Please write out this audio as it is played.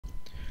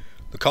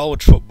The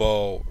college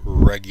football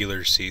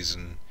regular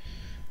season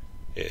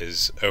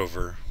is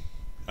over.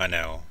 I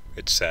know,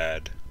 it's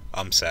sad.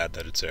 I'm sad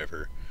that it's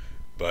over,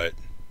 but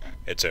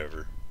it's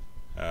over.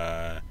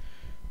 Uh,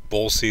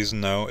 Bowl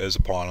season, though, is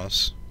upon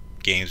us.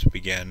 Games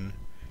begin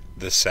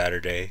this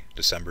Saturday,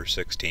 December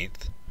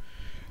 16th,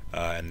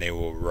 and they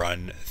will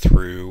run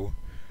through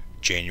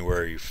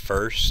January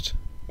 1st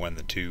when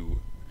the two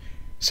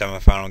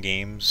semifinal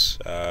games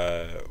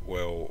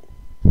will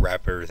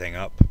wrap everything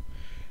up.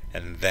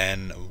 And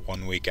then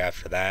 1 week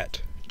after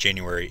that,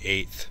 January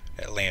 8th,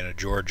 Atlanta,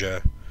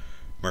 Georgia,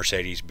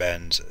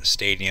 Mercedes-Benz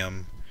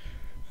Stadium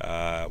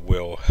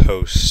will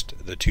host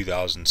the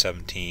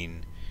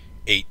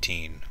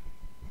 2017-18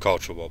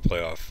 College Football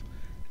Playoff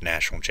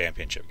National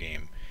Championship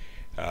game.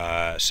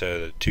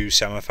 So the two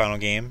semifinal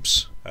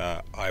games,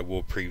 I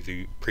will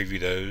preview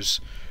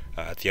those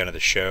at the end of the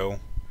show.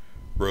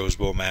 Rose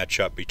Bowl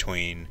matchup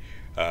between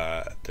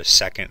the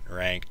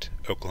second-ranked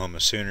Oklahoma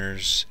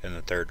Sooners and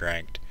the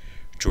third-ranked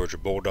Georgia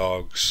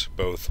Bulldogs.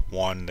 Both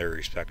won their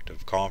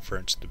respective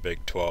conference, the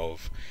Big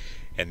 12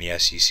 and the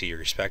SEC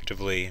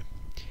respectively.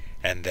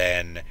 And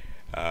then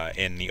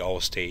in the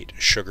All-State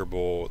Sugar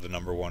Bowl, the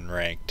number one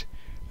ranked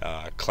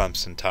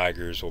Clemson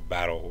Tigers will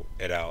battle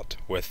it out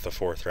with the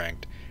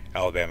fourth-ranked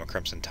Alabama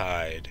Crimson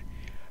Tide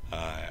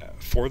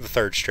for the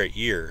third straight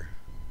year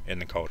in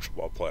the college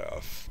football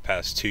playoff.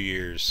 Past 2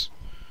 years,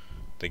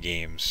 the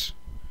games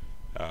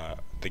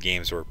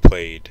were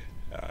played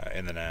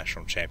in the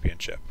national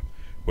championship,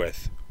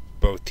 with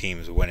both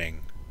teams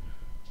winning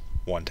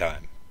one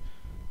time.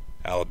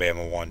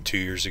 Alabama won 2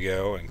 years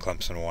ago, and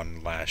Clemson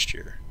won last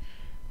year.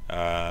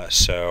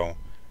 So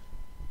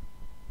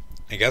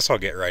I guess I'll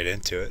get right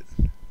into it.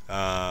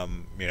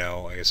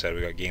 Like I said,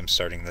 we got games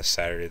starting this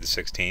Saturday, the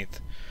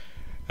 16th.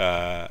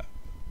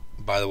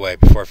 By the way,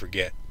 before I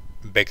forget,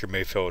 Baker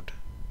Mayfield,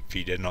 if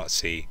you did not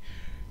see,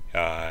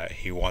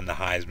 he won the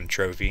Heisman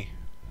Trophy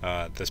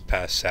this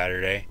past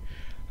Saturday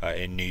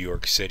in New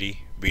York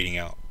City, beating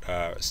out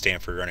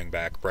Stanford running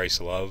back Bryce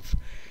Love,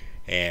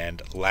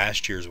 and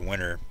last year's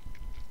winner,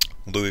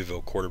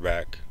 Louisville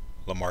quarterback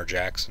Lamar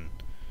Jackson,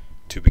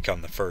 to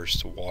become the first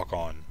to walk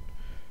on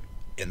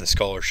in the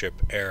scholarship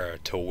era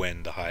to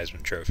win the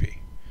Heisman Trophy.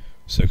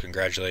 So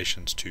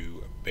congratulations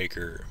to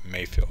Baker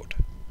Mayfield.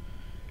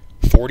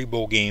 40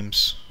 bowl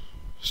games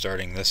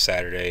starting this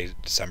Saturday,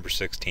 December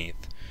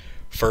 16th.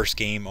 First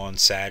game on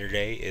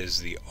Saturday is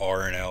the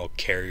R+L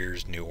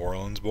Carriers New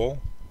Orleans Bowl.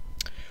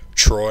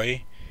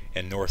 Troy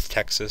and North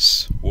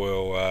Texas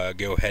will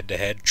go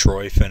head-to-head.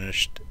 Troy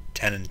finished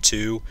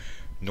 10-2.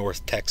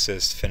 North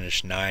Texas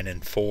finished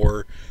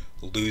 9-4,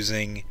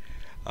 losing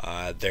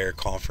their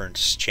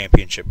conference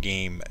championship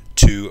game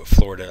to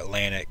Florida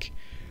Atlantic,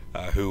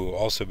 who will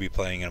also be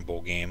playing in a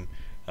bowl game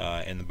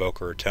in the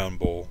Boca Raton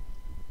Bowl,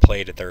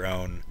 played at their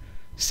own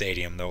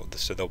stadium,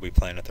 so they'll be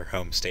playing at their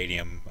home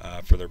stadium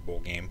for their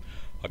bowl game.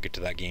 I'll get to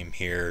that game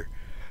here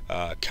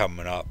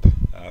coming up.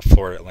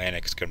 Florida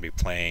Atlantic is going to be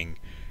playing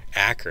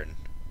Akron,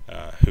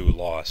 who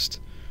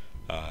lost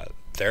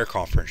their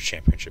conference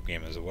championship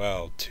game as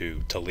well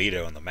to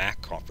Toledo in the MAC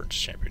conference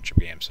championship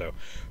game. So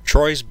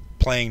Troy's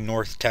playing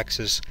North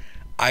Texas.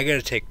 I got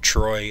to take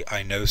Troy.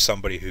 I know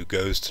somebody who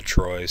goes to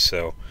Troy,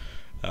 so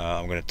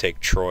I'm going to take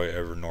Troy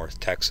over North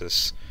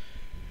Texas.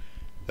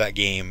 That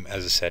game,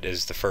 as I said,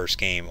 is the first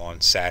game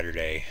on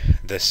Saturday,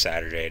 this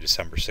Saturday,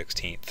 December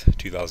 16th,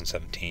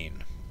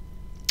 2017.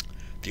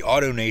 The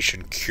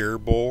AutoNation Cure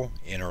Bowl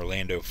in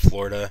Orlando,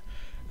 Florida,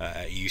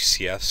 at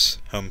UCF's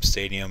home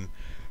stadium.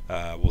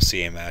 We'll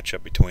see a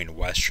matchup between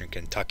Western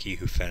Kentucky,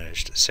 who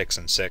finished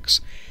 6-6,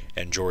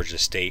 and Georgia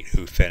State,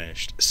 who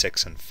finished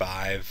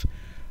 6-5.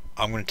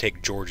 I'm going to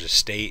take Georgia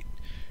State.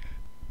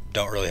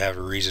 Don't really have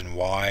a reason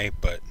why,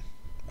 but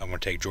I'm going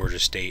to take Georgia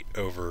State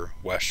over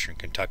Western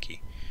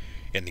Kentucky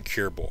in the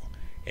Cure Bowl.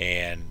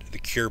 And the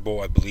Cure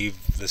Bowl, I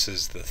believe this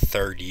is the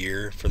third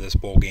year for this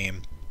bowl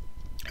game,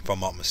 if I'm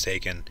not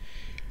mistaken.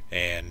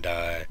 And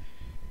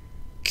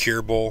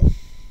Cure Bowl,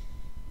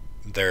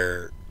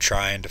 they're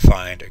trying to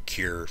find a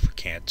cure for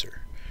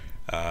cancer.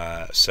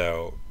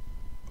 So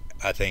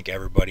I think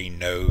everybody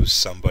knows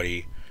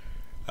somebody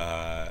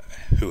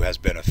who has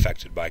been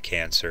affected by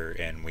cancer,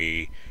 and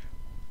we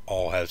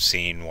all have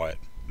seen what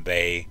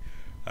they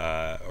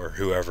or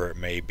whoever it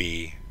may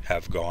be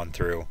have gone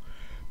through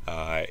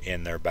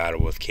in their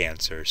battle with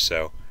cancer.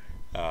 So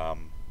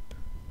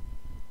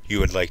you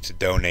would like to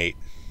donate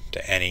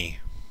to any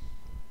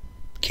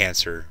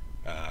cancer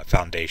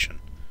foundation,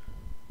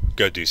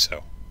 go do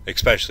so,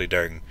 especially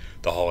during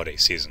the holiday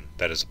season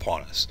that is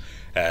upon us,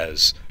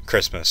 as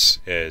Christmas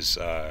is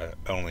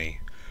only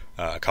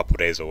a couple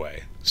days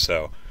away.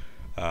 So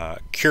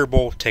Cure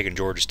Bowl taking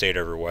Georgia State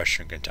over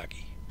Western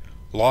Kentucky.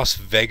 Las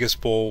Vegas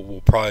Bowl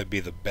will probably be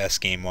the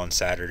best game on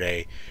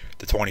Saturday.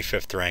 The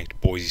 25th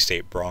ranked Boise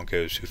State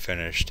Broncos, who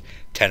finished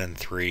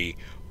 10-3,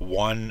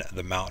 won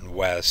the Mountain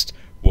West,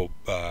 will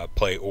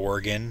play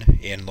Oregon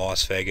in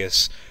Las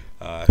Vegas,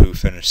 who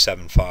finished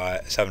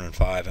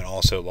 7-5 and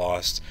also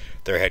lost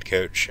their head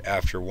coach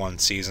after one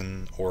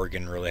season.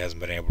 Oregon really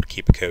hasn't been able to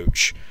keep a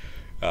coach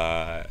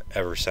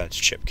ever since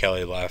Chip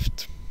Kelly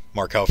left.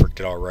 Mark Helfrich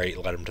did all right,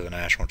 led him to the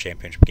national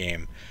championship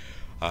game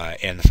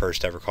in the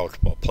first ever college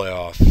football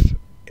playoff,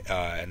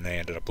 and they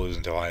ended up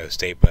losing to Ohio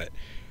State, but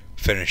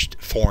finished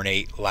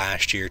 4-8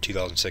 last year,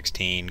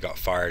 2016. Got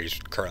fired. He's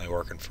currently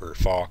working for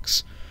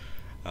Fox,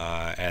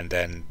 and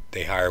then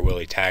they hire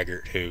Willie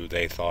Taggart, who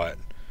they thought,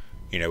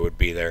 would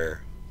be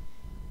there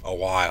a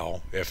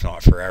while, if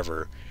not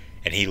forever,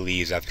 and he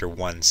leaves after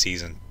one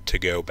season to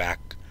go back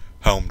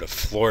home to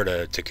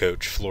Florida to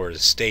coach Florida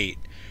State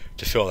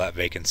to fill that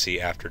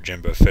vacancy after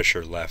Jimbo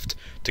Fisher left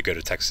to go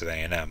to Texas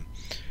A&M.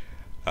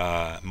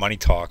 Money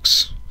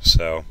talks,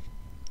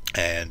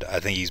 and I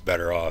think he's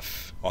better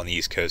off on the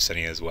East Coast than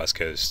he is West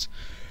Coast.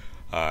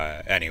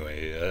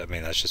 Anyway,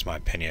 that's just my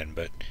opinion,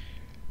 but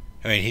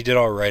he did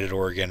all right at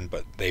Oregon,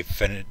 but they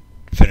finished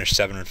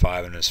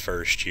 7-5 in his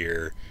first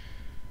year.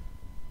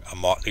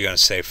 I'm not going to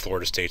say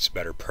Florida State's a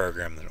better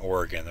program than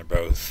Oregon. They're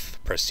both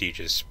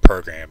prestigious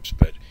programs,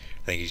 but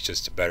I think he's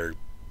just a better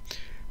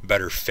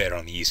fit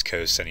on the East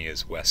Coast than he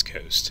is West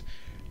Coast.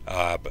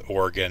 But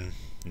Oregon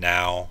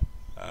now,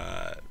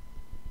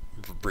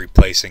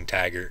 replacing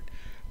Taggart,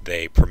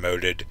 they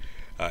promoted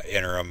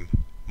interim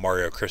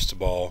Mario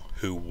Cristobal,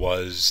 who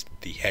was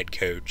the head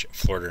coach at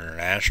Florida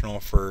International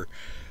for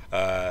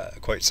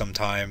quite some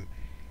time.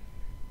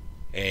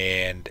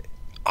 And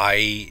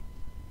I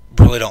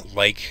really don't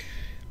like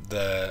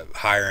the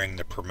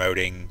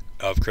promoting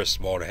of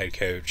Cristobal to head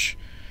coach,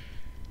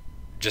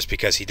 just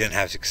because he didn't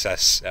have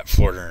success at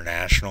Florida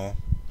International.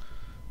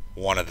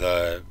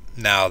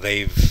 Now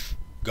they've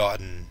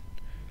gotten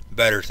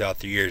better throughout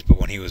the years, but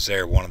when he was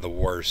there, one of the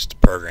worst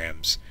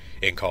programs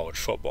in college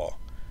football.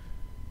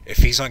 If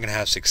he's not going to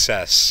have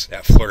success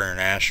at Florida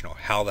International,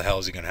 how the hell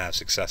is he going to have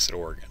success at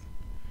Oregon?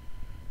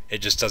 It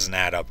just doesn't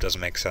add up, doesn't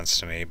make sense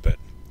to me, but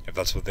if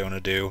that's what they want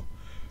to do,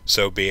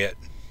 so be it.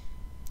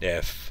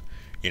 If,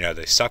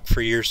 they suck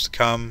for years to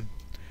come,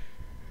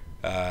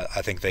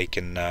 I think they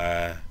can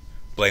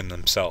blame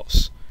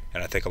themselves,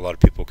 and I think a lot of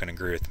people can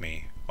agree with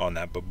me on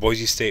that. But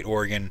Boise State,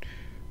 Oregon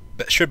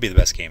should be the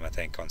best game, I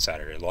think, on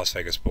Saturday. Las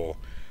Vegas Bowl,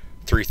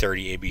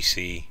 3:30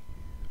 ABC.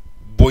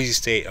 Boise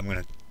State, I'm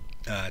going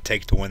to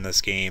take to win this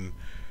game.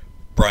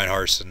 Brian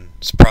Harsin,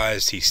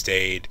 surprised he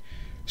stayed.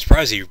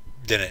 Surprised he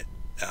didn't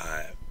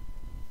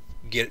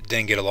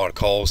get a lot of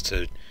calls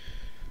to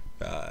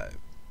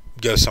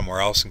go somewhere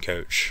else and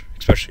coach,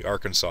 especially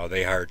Arkansas.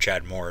 They hired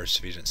Chad Morris,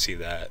 if you didn't see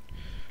that.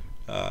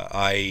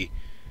 I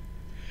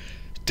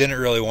didn't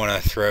really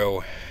want to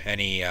throw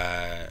any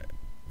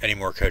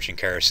more coaching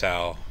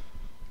carousel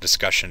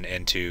discussion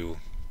into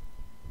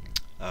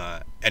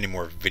any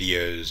more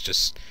videos,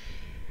 just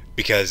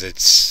because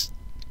it's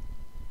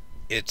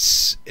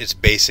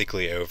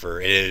basically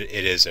over. It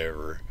is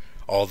over.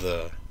 All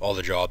the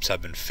jobs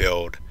have been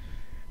filled,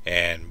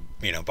 and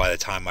by the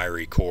time I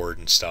record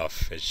and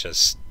stuff, it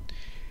just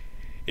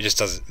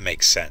doesn't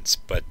make sense.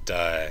 But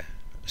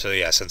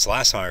since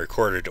last time I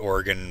recorded,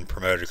 Oregon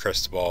promoted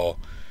Cristobal.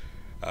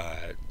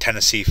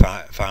 Tennessee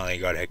finally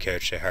got a head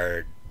coach. They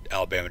hired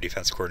Alabama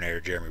defense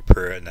coordinator Jeremy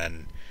Pruitt, and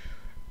then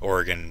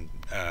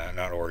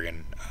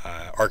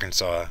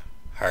Arkansas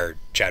hired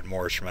Chad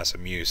Morris from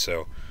SMU.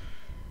 So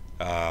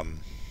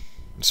I'm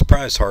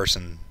surprised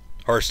Harsin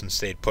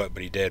stayed put,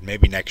 but he did.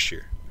 Maybe next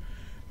year.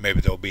 Maybe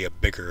there'll be a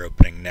bigger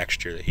opening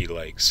next year that he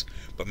likes.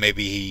 But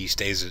maybe he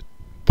stays at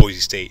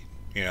Boise State,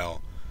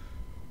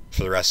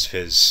 for the rest of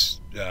his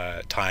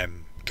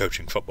time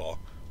coaching football.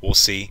 We'll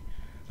see.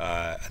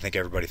 I think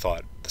everybody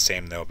thought the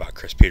same, though, about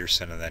Chris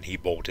Peterson, and then he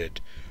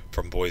bolted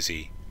from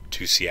Boise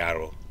to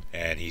Seattle,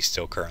 and he's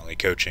still currently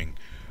coaching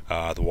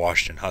the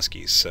Washington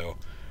Huskies. So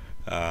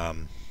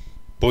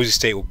Boise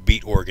State will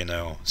beat Oregon,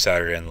 though,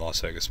 Saturday in the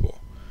Las Vegas Bowl.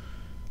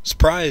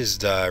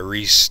 Surprised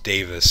Reese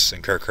Davis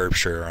and Kirk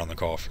Herbstreit are on the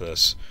call for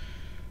this.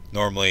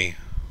 Normally,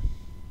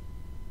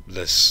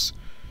 this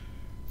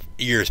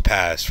years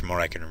past, from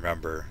what I can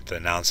remember, the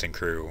announcing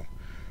crew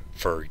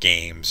for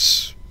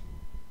games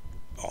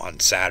on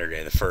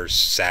Saturday, the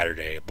first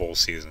Saturday of bowl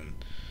season,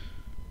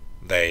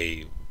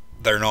 they're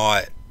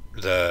not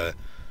the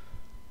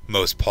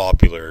most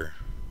popular.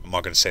 I'm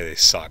not going to say they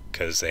suck,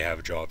 because they have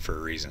a job for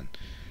a reason,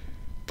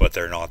 but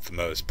they're not the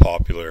most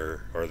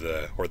popular or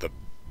the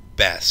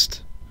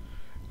best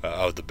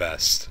of the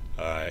best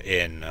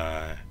in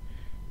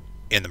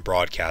the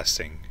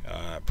broadcasting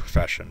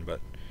profession. But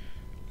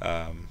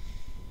I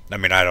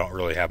don't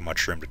really have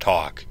much room to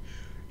talk,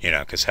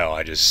 because hell,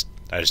 I just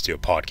do a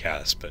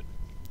podcast. But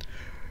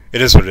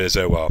it is what it is.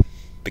 Oh well.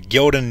 The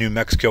Gildan New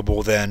Mexico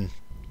Bowl, then.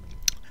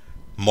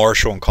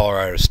 Marshall and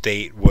Colorado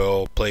State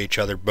will play each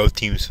other. Both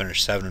teams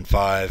finish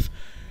 7-5.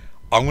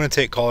 I'm going to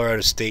take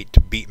Colorado State to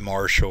beat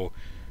Marshall,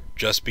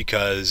 just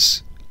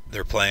because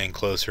they're playing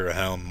closer to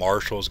home.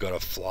 Marshall's got to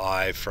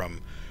fly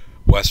from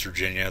West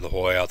Virginia the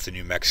whole way out to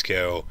New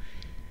Mexico,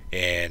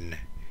 and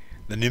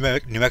the New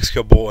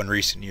Mexico Bowl in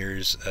recent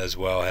years as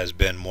well has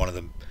been one of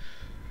the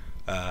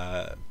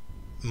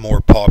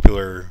more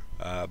popular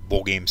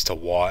bowl games to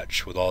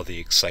watch, with all the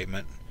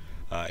excitement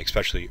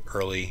especially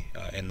early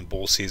in the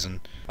bowl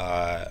season.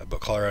 But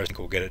Colorado, I think,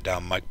 will get it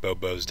done. Mike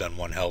Bobo's done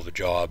one hell of a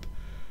job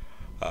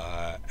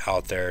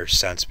out there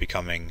since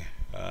becoming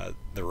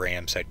the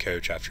Rams head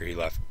coach after he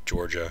left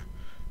Georgia,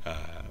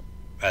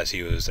 as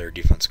he was their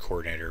defense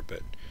coordinator,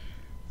 but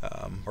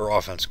or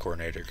offense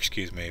coordinator,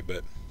 excuse me.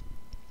 But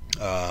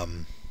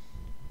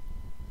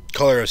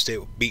Colorado State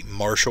beat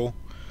Marshall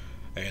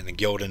in the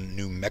Gildan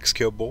New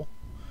Mexico Bowl.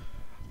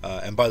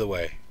 And by the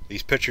way,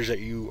 these pictures that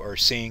you are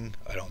seeing,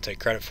 I don't take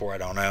credit for. I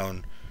don't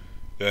own.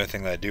 The only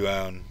thing that I do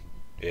own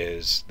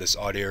is this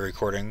audio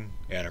recording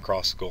and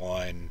across the goal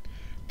line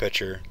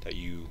picture that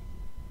you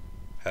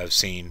have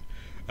seen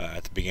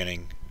at the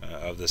beginning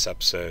of this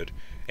episode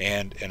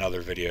and in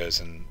other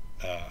videos, and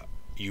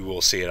you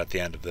will see it at the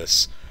end of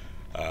this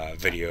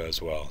video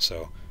as well.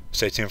 So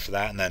stay tuned for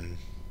that. And then,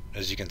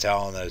 as you can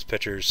tell in those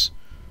pictures,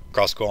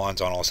 Across the Goal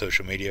Line's on all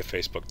social media: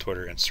 Facebook,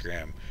 Twitter,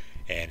 Instagram,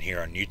 and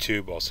here on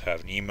YouTube. Also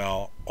have an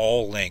email.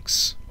 All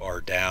links are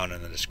down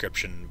in the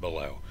description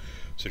below.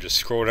 So just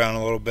scroll down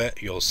a little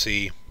bit. You'll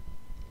see,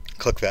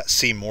 click that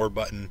See More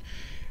button,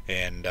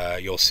 and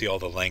you'll see all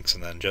the links,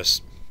 and then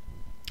just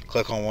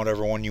click on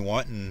whatever one you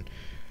want and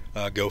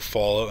go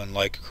follow and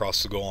like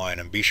Across the Goal Line,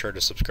 and be sure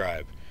to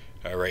subscribe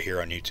right here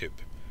on YouTube.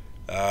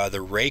 The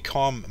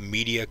Raycom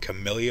Media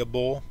Camellia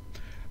Bowl,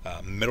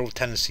 Middle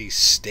Tennessee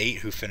State,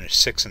 who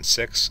finished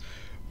 6-6,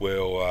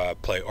 will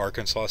play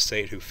Arkansas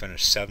State, who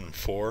finished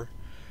 7-4.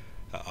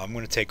 I'm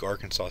going to take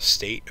Arkansas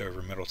State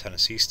over Middle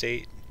Tennessee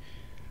State.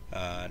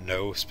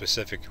 No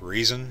specific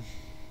reason.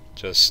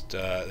 Just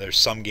there's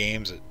some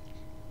games that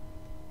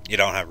you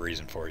don't have a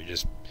reason for. You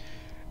just,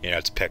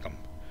 it's pick 'em.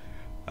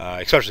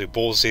 Especially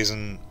bowl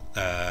season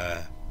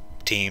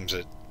teams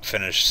that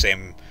finish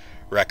same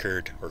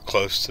record or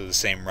close to the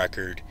same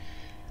record,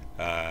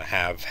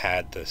 have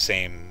had the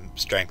same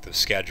strength of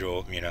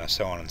schedule,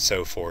 so on and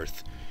so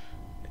forth.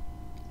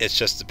 It's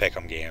just a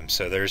pick'em game.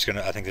 So I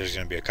think there's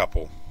gonna be a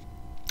couple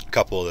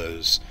of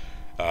those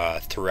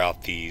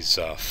throughout these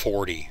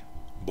 40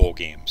 bowl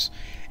games.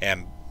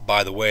 And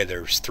by the way,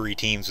 there's 3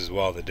 teams as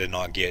well that did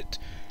not get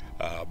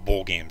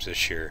bowl games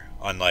this year.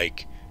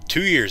 Unlike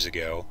 2 years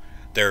ago,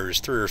 there's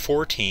 3 or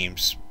 4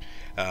 teams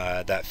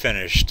that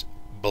finished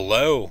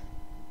below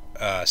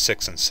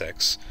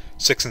 6-6.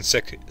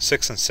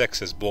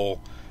 6-6 is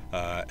bowl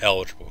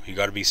eligible. You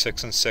got to be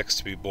 6-6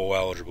 to be bowl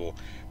eligible.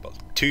 But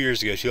 2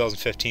 years ago,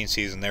 2015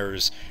 season, there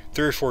was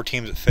 3 or 4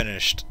 teams that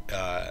finished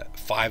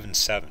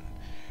 5-7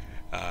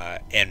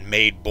 and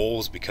made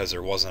bowls because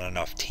there wasn't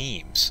enough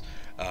teams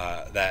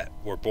that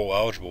were bowl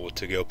eligible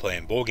to go play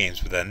in bowl games.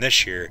 But then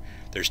this year,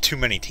 there's too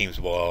many teams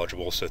bowl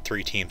eligible, so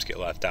 3 teams get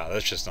left out.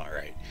 That's just not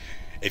right.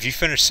 If you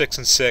finish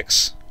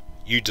 6-6,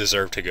 you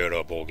deserve to go to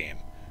a bowl game.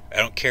 I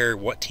don't care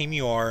what team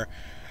you are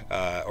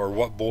or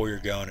what bowl you're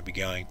going to be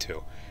going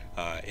to.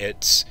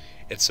 It's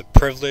a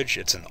privilege.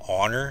 It's an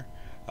honor.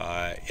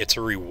 It's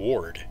a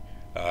reward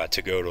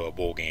to go to a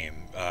bowl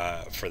game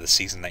for the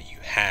season that you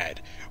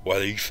had.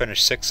 Whether you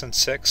finish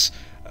 6-6,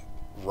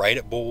 right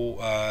at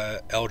bowl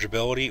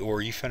eligibility,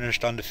 or you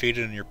finished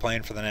undefeated and you're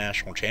playing for the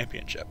national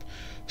championship.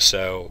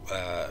 So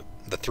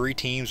the 3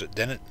 teams that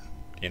didn't,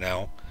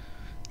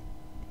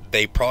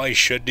 they probably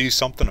should do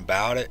something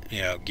about it.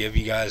 Give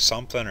you guys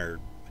something or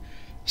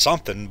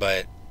something,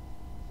 but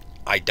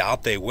I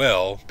doubt they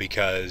will,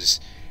 because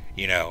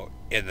in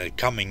the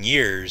coming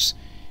years,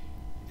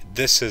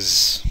 this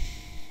is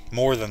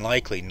more than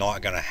likely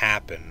not going to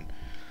happen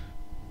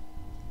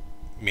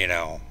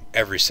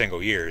every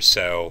single year.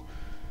 So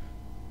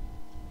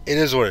it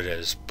is what it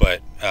is.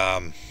 But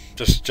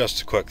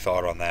just a quick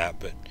thought on that.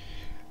 But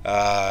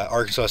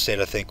Arkansas State,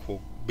 I think,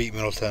 will beat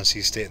Middle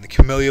Tennessee State in the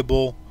Camellia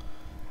Bowl.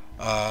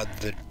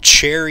 The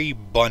Cherry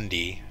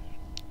Bundy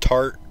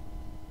Tart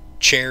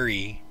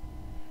Cherry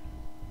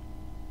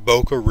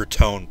Boca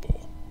Raton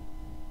Bowl.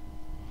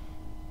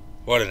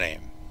 What a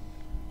name.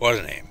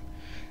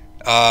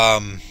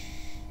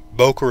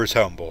 Boca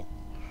Raton Bowl.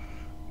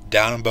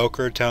 Down in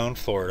Boca Raton,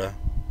 Florida.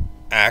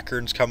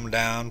 Akron's coming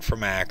down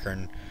from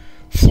Akron.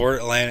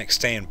 Florida Atlantic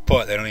staying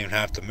put. They don't even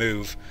have to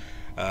move.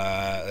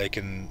 They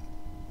can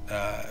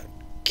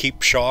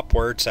keep shop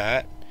where it's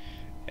at.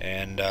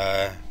 And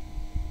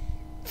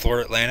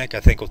Florida Atlantic, I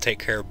think, will take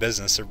care of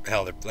business.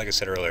 Like I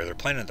said earlier, they're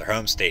playing at their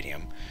home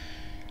stadium.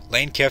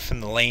 Lane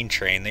Kiffin, the Lane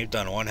Train, they've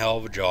done one hell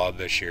of a job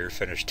this year.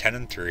 Finished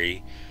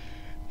 10-3,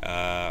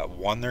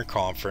 won their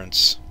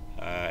conference,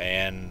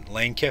 and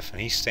Lane Kiffin,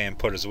 he's staying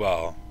put as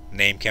well.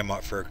 Name came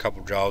up for a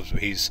couple jobs,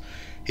 but he's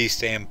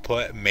staying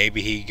put.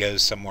 Maybe he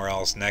goes somewhere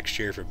else next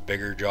year if a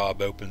bigger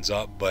job opens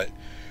up. But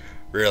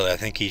really, I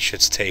think he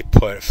should stay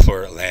put at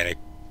Florida Atlantic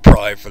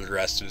probably for the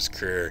rest of his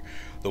career.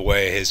 The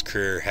way his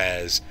career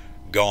has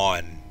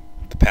gone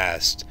the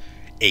past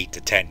 8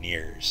 to 10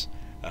 years.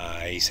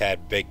 He's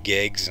had big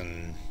gigs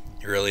and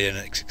really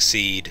didn't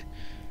succeed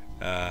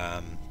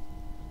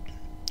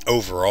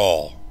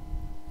overall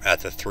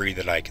at the 3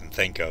 that I can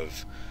think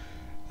of.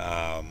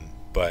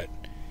 But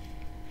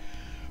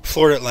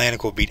Florida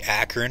Atlantic will beat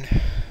Akron.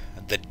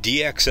 The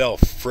DXL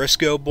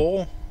Frisco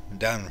Bowl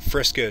down in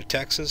Frisco,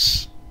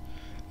 Texas.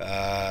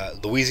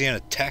 Louisiana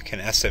Tech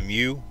and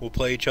SMU will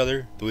play each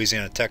other.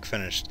 Louisiana Tech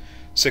finished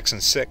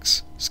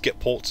 6-6.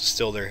 Skip Holtz is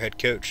still their head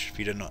coach, if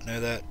you did not know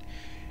that.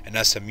 And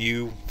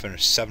SMU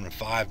finished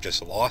 7-5,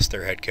 just lost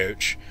their head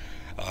coach.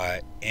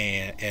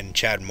 And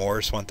Chad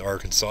Morris went to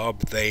Arkansas,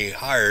 but they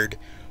hired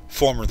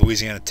former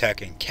Louisiana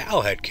Tech and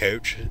Cal head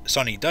coach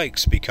Sonny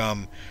Dykes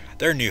become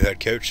their new head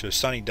coach. So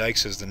Sonny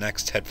Dykes is the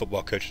next head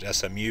football coach at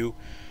SMU,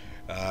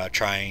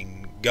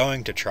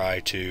 going to try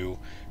to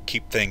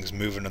keep things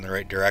moving in the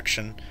right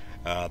direction,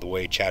 the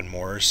way Chad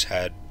Morris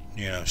had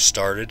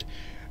started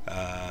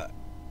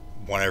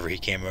whenever he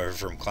came over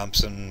from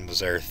Clemson. Was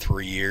there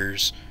 3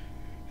 years,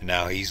 and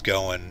now he's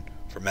going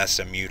from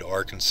SMU to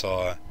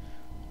Arkansas.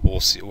 We'll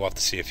see. We'll have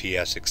to see if he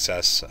has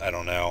success. I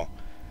don't know,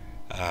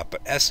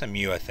 but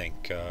SMU I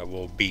think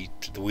will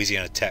beat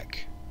Louisiana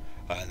Tech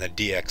in the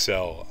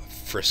DXL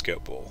Frisco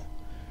Bowl.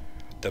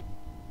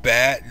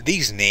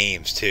 These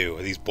names too,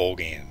 these bowl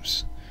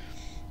games,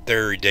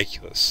 they're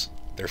ridiculous.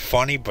 They're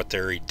funny, but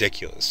they're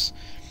ridiculous.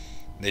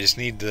 They just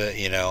need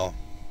to,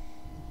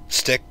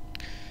 stick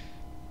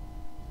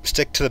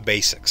to the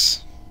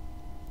basics.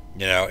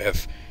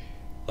 If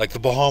like the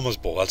Bahamas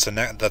Bowl, that's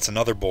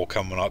another bowl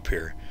coming up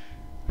here,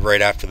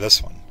 right after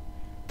this one.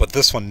 But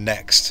this one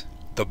next,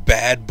 the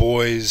Bad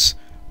Boys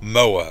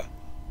Mowers,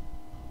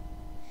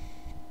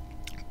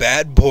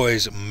 Bad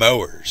Boys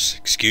Mowers,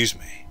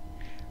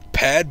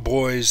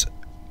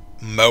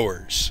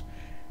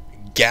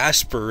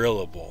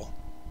 Gasparilla Bowl.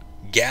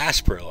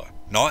 Gasparilla,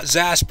 not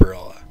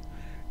Zasparilla.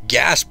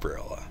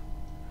 Gasparilla.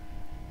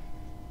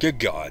 Good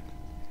God.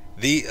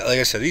 Like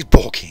I said, these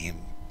bowl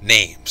game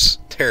names,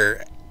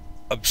 they're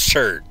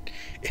absurd.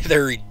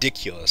 They're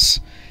ridiculous.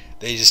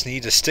 They just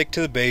need to stick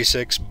to the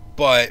basics,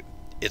 but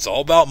it's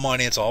all about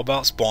money. It's all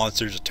about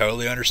sponsors. I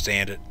totally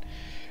understand it.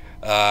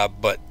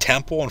 But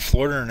Temple and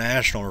Florida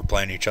International were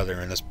playing each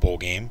other in this bowl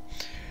game.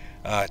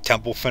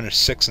 Temple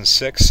finished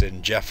 6-6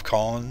 in Jeff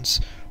Collins'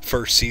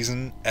 first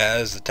season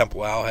as the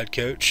Temple Owl head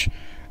coach,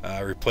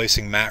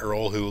 replacing Matt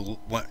Roll, who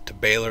went to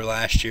Baylor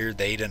last year.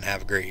 They didn't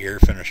have a great year,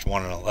 finished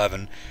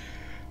 1-11.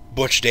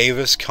 Butch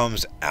Davis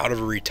comes out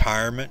of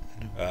retirement.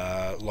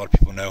 A lot of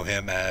people know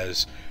him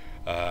as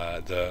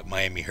the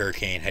Miami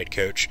Hurricane head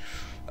coach.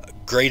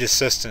 Great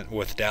assistant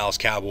with the Dallas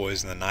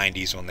Cowboys in the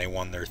 90s when they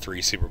won their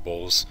 3 Super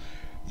Bowls.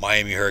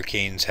 Miami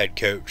Hurricanes head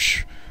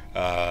coach,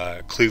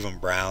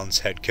 Cleveland Browns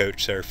head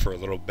coach there for a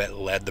little bit,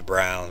 led the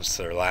Browns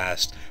to their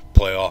last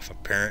playoff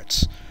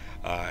appearance,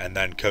 and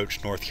then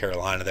coached North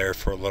Carolina there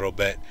for a little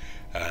bit,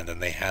 and then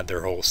they had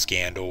their whole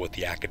scandal with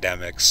the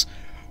academics,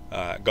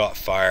 got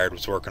fired,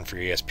 was working for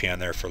ESPN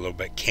there for a little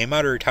bit, came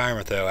out of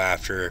retirement though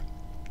after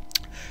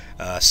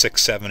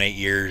 6, 7, 8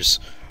 years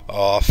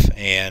off,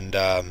 and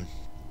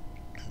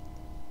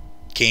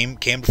came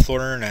to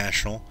Florida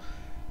International.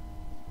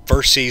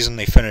 First season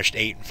they finished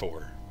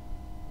 8-4.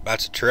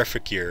 That's a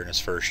terrific year in his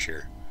first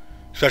year,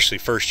 especially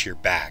first year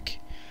back.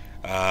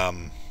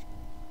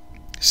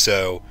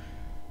 So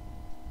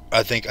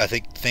I think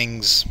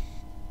things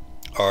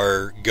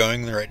are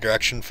going in the right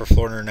direction for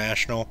Florida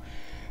International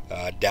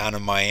down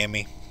in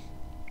Miami.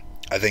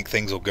 I think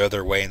things will go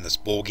their way in this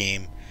bowl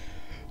game.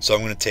 So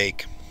I'm going to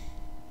take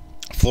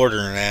Florida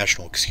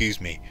International,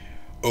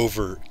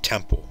 over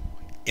Temple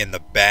in the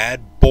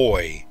Bad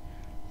Boy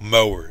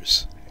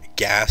Mowers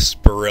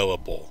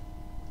Gasparilla Bowl.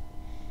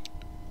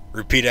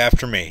 Repeat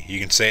after me. You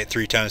can say it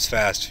 3 times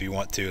fast if you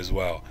want to as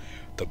well.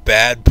 The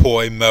Bad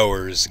Boy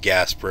Mowers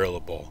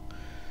Gasparilla Bowl.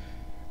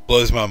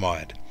 Blows my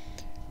mind.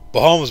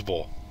 Bahamas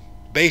Bowl.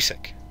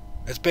 Basic.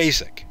 It's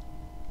basic.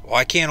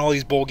 Why can't all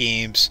these bowl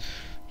games,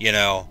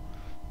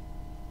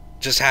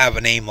 just have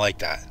a name like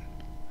that?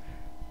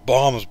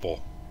 Bahamas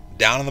Bowl.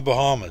 Down in the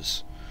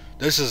Bahamas.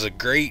 This is a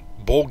great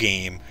bowl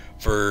game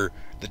for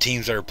the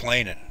teams that are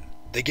playing it.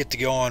 They get to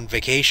go on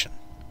vacation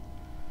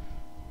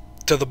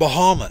to the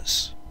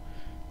Bahamas.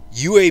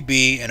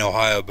 UAB and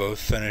Ohio both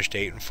finished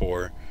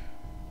 8-4.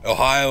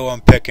 Ohio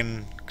I'm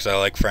picking because I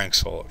like Frank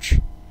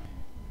Solich.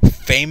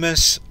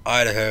 Famous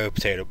Idaho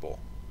Potato Bowl.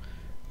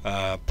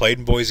 Played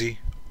in Boise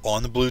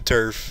on the blue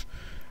turf.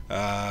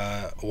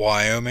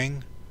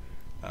 Wyoming.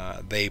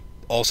 They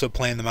also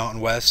play in the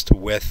Mountain West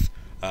with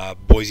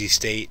Boise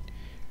State.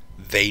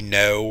 They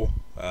know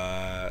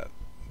the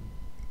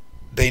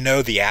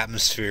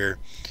atmosphere.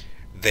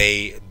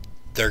 They're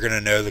going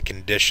to know the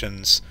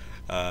conditions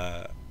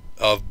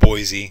of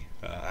Boise.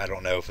 I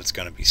don't know if it's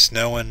going to be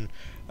snowing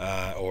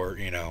or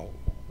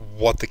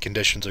what the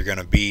conditions are going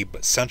to be,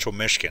 but Central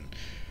Michigan,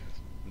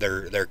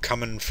 they're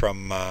coming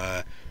from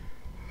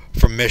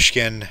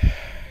Michigan.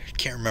 I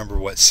can't remember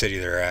what city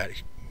they're at.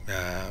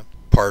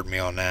 Pardon me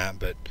on that,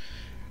 but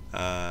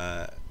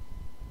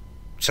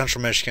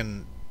Central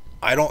Michigan,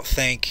 I don't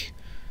think,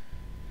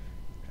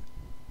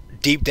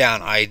 deep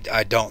down, I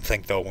don't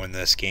think they'll win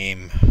this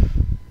game,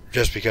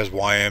 just because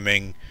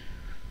Wyoming,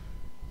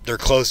 they're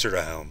closer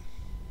to home.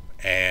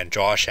 And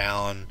Josh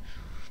Allen,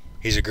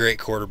 he's a great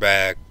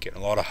quarterback,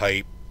 getting a lot of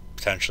hype.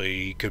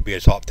 Potentially, he could be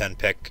a top 10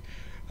 pick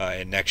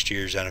in next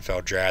year's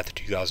NFL draft, the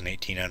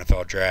 2018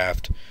 NFL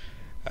draft.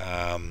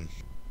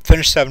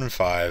 Finished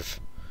 7-5.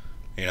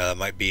 That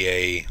might be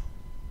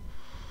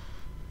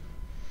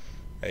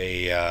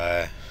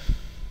a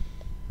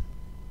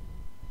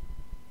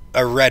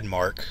a red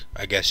mark,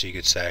 I guess you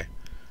could say,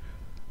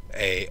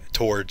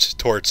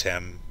 towards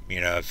him.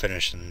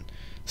 Finishing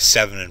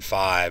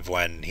 7-5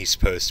 when he's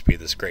supposed to be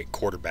this great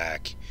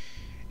quarterback,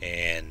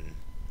 and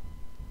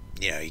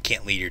you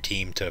can't lead your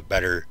team to a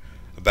better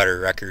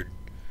record.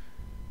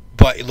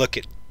 But look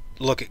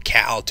at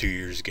Cal 2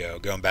 years ago,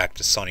 going back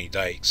to Sonny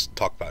Dykes.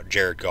 Talk about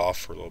Jared Goff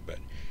for a little bit.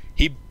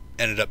 He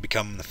ended up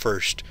becoming the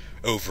first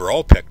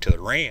overall pick to the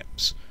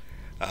Rams,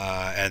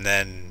 and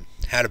then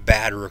had a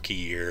bad rookie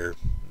year.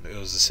 It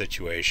was the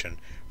situation,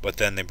 but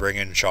then they bring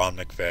in Sean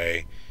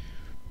McVay.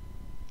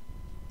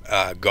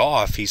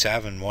 Goff, he's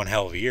having one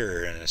hell of a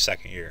year in his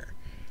second year.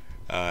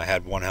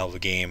 Had one hell of a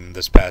game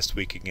this past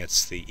week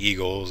against the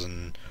Eagles,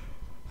 and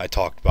I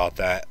talked about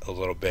that a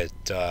little bit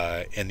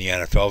in the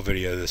NFL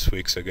video this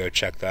week, so go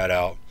check that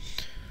out.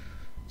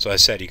 So I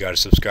said you got to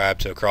subscribe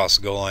to Across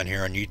the Goal Line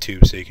here on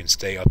YouTube so you can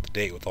stay up to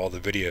date with all the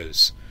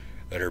videos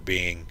that are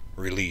being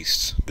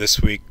released.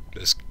 This week,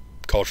 this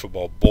college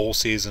football bowl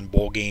season,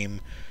 bowl game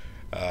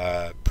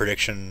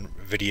prediction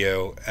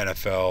video,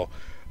 NFL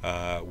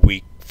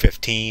week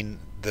 15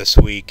 this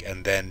week,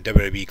 and then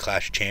WWE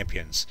Clash of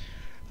Champions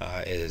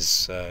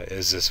is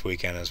this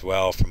weekend as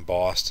well from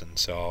Boston.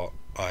 So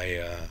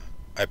I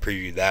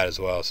previewed that as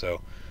well.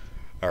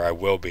 Or I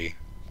will be.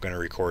 I'm going to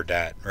record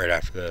that right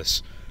after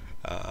this.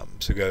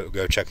 So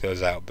go check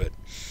those out. But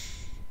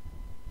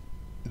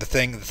the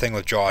thing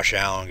with Josh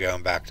Allen,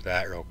 going back to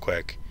that real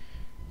quick,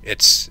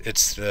 it's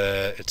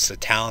the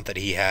talent that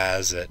he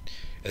has that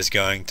is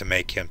going to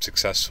make him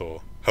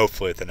successful,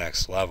 hopefully at the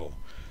next level,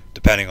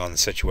 depending on the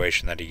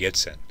situation that he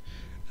gets in.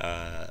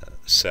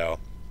 So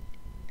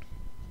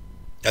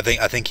I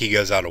think he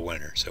goes out a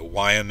winner. So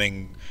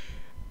Wyoming,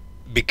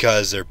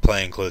 because they're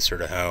playing closer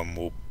to home,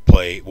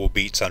 will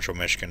beat Central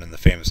Michigan in the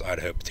famous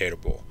Idaho Potato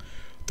Bowl.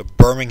 The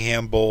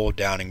Birmingham Bowl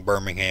down in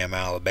Birmingham,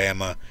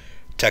 Alabama,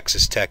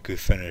 Texas Tech, who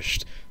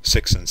finished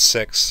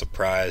 6-6.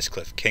 Surprise,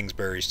 Cliff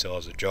Kingsbury still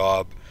has a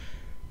job.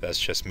 That's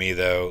just me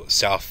though.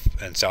 South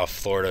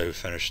Florida, who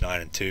finished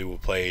 9-2, will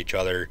play each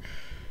other.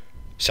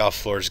 South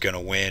Florida's going to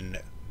win.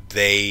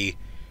 They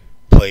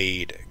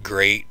played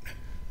great.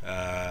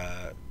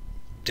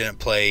 Didn't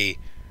play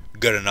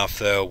good enough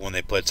though when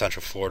they played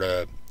Central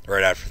Florida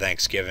right after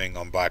Thanksgiving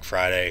on Black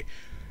Friday.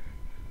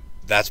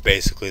 That's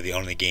basically the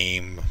only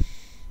game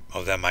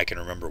of them I can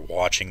remember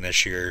watching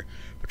this year.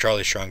 But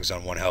Charlie Strong's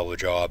done one hell of a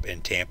job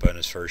in Tampa in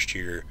his first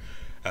year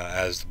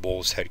as the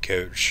Bulls head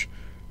coach.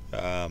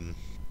 And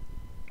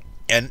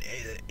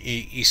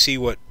you see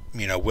what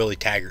Willie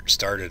Taggart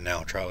started.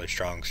 Now Charlie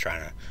Strong's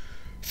trying to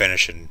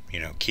finish and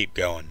keep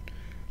going.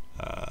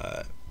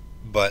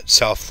 But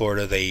South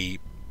Florida, they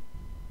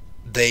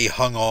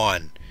hung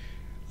on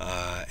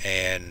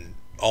and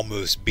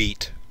almost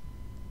beat,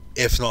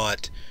 if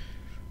not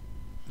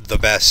the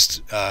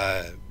best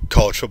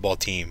college football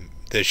team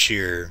this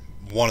year,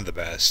 one of the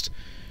best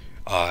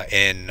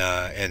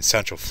in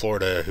Central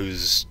Florida,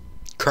 who's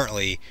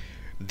currently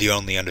the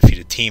only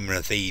undefeated team. And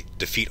if they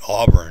defeat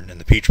Auburn in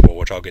the Peach Bowl,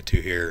 which I'll get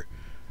to here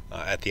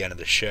at the end of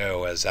the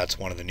show, as that's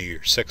one of the New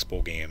Year's Six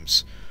bowl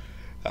games,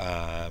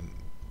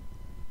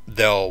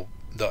 they'll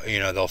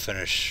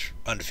finish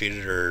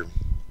undefeated, or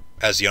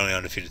as the only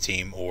undefeated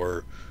team,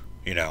 or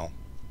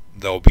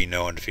there'll be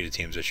no undefeated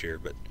teams this year.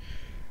 But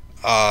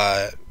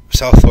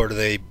South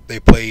Florida, they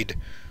played,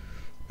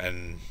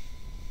 and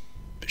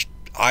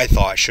I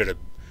thought should have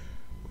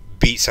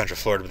beat Central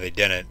Florida, but they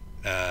didn't.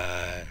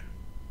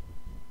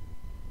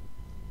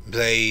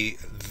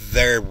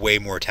 They're way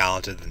more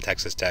talented than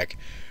Texas Tech.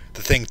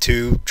 The thing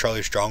too,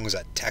 Charlie Strong was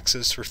at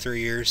Texas for 3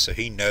 years, so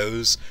he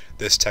knows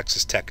this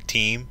Texas Tech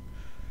team.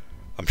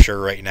 I'm sure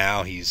right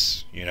now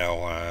he's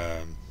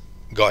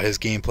got his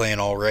game plan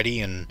already,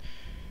 and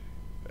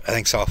I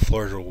think South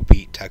Florida will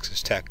beat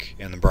Texas Tech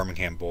in the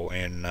Birmingham Bowl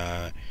in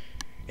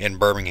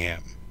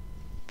Birmingham.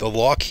 The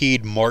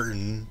Lockheed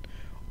Martin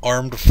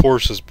Armed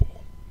Forces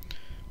Bowl.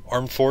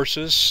 Armed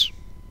Forces,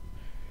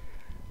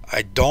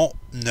 I don't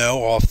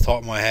know off the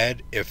top of my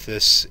head if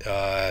this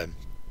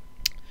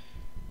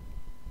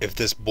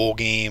bowl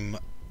game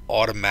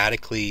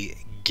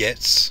automatically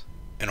gets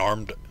an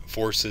Armed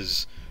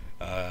Forces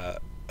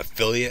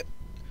affiliate,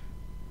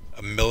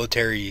 a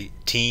military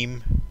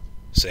team,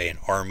 say an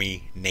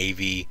Army,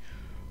 Navy,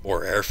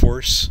 or Air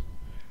Force.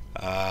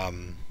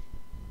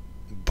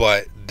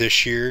 But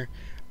this year,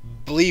 I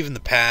believe in the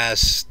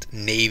past,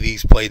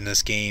 Navy's played in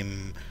this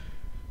game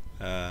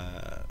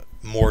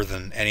more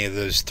than any of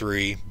those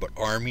three, but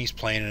Army's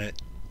playing in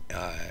it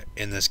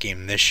in this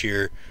game this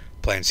year,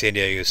 playing San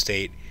Diego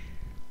State.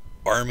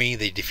 Army,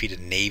 they defeated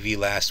Navy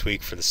last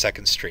week for the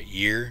second straight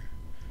year,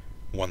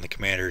 won the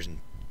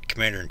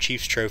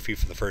Commander-in-Chief's trophy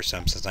for the first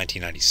time since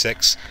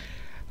 1996.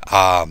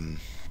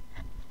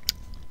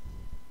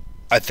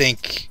 I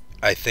think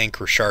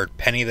Rashard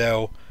Penny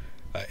though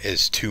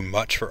is too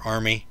much for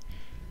Army.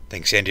 I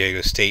think San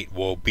Diego State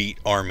will beat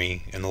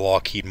Army in the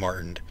Lockheed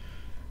Martin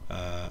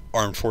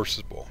Armed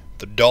Forces Bowl.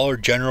 The Dollar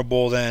General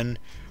Bowl, then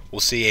we'll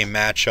see a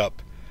matchup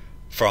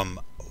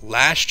from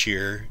last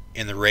year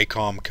in the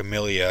Raycom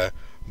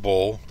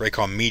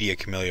Media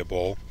Camellia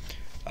Bowl,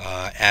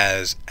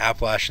 as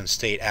Appalachian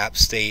State, App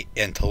State,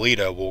 and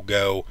Toledo will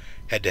go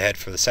head-to-head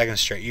for the second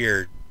straight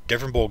year.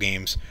 Different bowl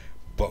games,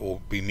 but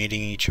will be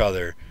meeting each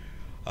other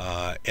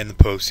in the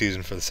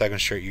postseason for the second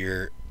straight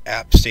year.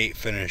 App State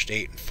finished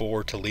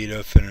 8-4.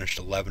 Toledo finished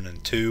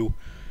 11-2.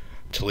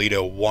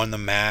 Toledo won the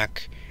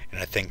MAC,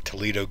 and I think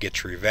Toledo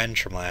gets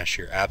revenge from last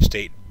year. App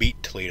State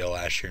beat Toledo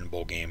last year in the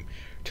bowl game.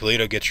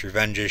 Toledo gets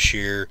revenge this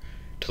year.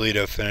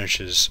 Toledo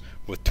finishes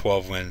with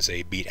 12 wins.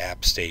 They beat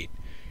App State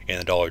in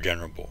the Dollar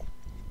General Bowl.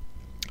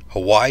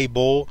 Hawaii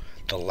Bowl,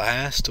 the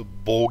last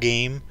bowl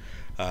game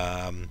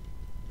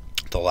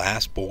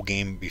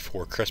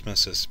before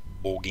Christmas. This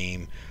bowl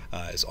game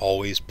is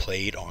always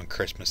played on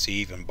Christmas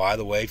Eve. And by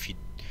the way, if you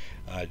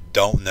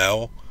don't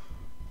know,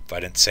 if I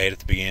didn't say it at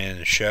the beginning of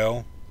the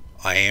show,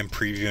 I am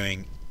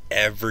previewing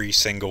every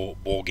single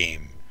bowl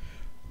game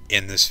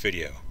in this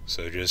video.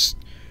 So just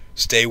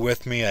stay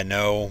with me. I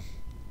know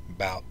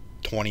about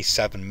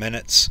 27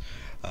 minutes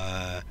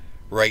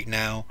right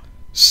now.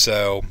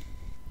 So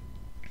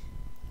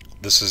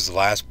this is the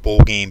last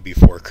bowl game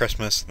before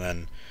Christmas.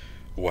 Then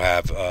we'll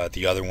have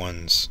the other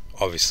ones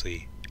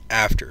obviously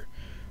after.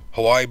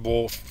 Hawaii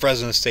Bowl,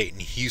 Fresno State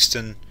and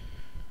Houston.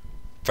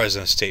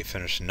 Fresno State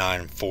finished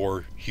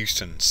 9-4.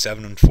 Houston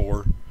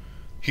 7-4.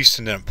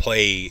 Houston didn't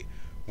play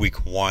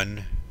week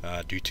 1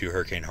 due to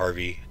Hurricane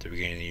Harvey at the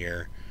beginning of the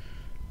year.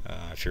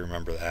 If you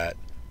remember that.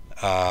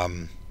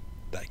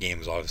 That game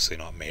was obviously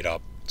not made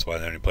up. That's why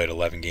they only played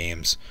 11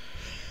 games.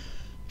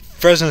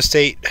 Fresno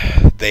State,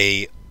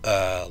 they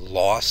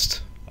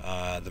lost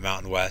the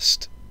Mountain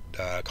West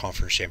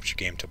Conference Championship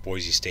game to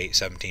Boise State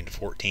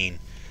 17-14.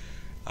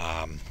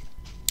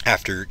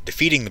 After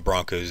defeating the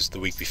Broncos the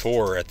week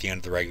before at the end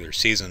of the regular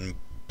season,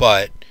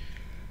 but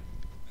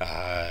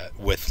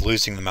with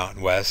losing the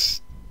Mountain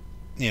West,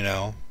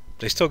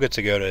 they still get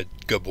to go to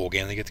good bowl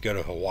game. They get to go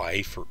to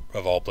Hawaii,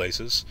 of all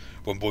places,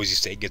 when Boise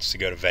State gets to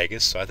go to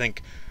Vegas. So I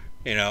think,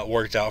 it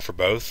worked out for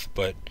both.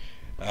 But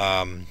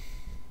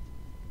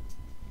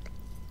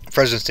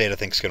Fresno State, I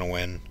think, is going to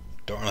win.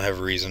 Don't really have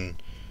a reason.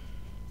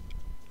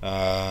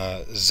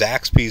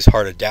 Zaxby's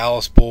Heart of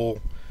Dallas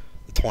Bowl,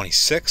 the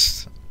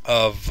 26th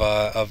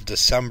of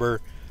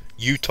December.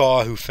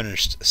 Utah, who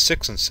finished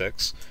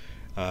 6-6,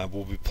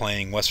 will be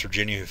playing West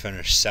Virginia, who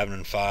finished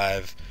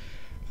 7-5.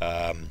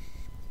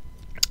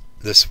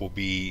 This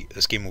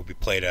game will be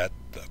played at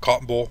the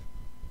Cotton Bowl,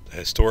 the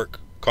historic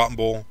Cotton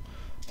Bowl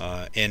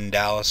in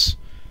Dallas.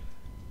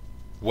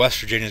 West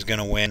Virginia is going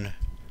to win,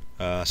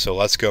 so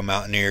let's go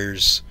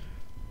Mountaineers.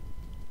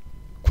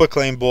 Quick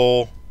Lane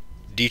Bowl,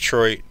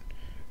 Detroit,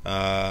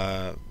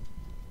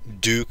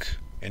 Duke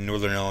in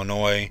Northern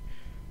Illinois.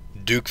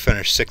 Duke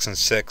finished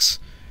 6-6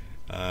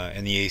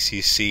 in the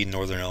ACC.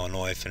 Northern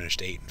Illinois finished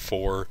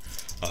 8-4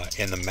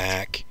 in the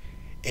MAC,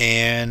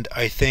 and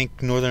I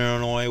think Northern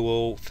Illinois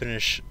will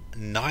finish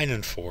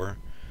 9-4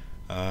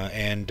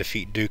 and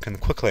defeat Duke in the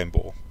Quick Lane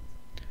Bowl.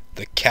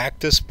 The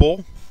Cactus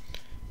Bowl,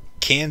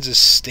 Kansas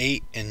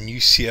State and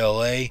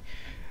UCLA.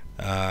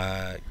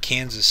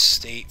 Kansas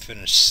State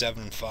finished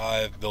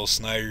 7-5. Bill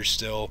Snyder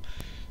still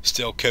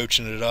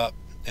coaching it up,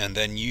 and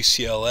then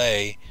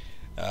UCLA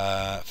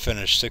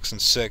finished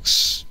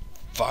 6-6.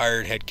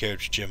 Fired head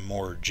coach Jim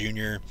Moore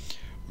Jr.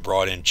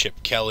 Brought in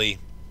Chip Kelly.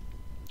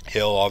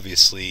 He'll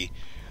obviously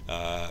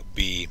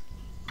be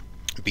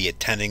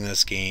attending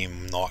this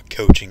game, not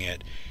coaching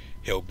it.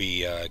 He'll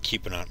be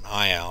keeping an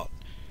eye out,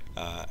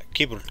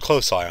 keeping a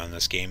close eye on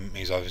this game.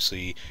 He's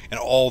obviously, and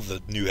all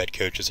the new head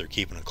coaches are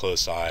keeping a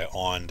close eye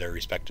on their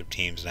respective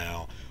teams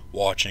now,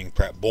 watching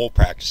bowl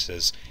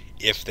practices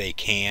if they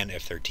can,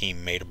 if their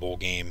team made a bowl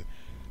game.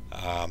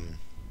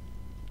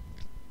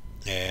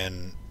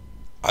 And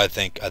I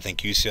think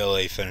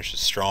UCLA finishes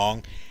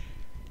strong,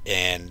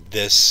 and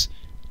this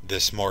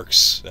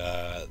marks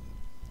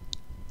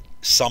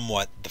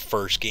somewhat the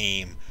first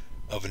game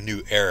of a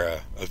new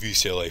era of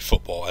UCLA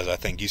football, as I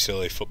think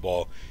UCLA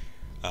football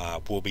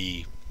will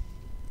be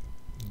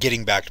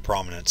getting back to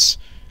prominence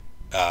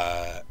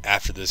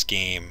after this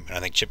game, and I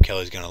think Chip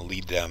Kelly is going to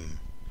lead them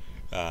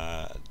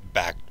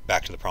back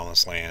to the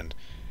promised land,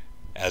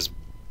 as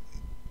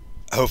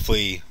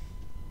hopefully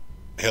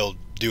he'll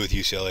do with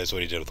UCLA as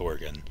what he did with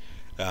Oregon.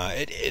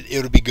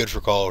 It would be good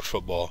for college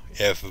football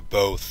if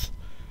both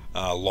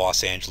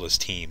Los Angeles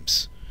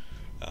teams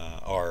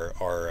are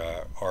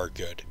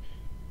good.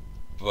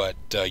 But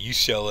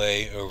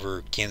UCLA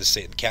over Kansas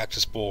State in the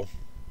Cactus Bowl.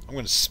 I'm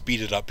going to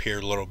speed it up here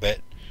a little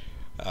bit.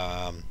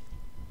 The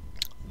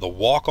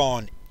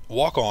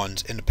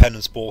walk-ons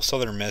Independence Bowl,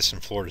 Southern Miss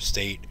and Florida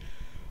State.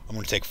 I'm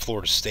going to take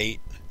Florida State.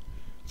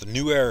 The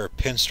New Era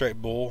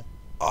Pinstripe Bowl,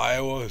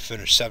 Iowa, who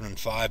finished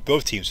 7-5.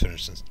 Both teams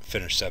finished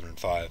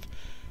 7-5.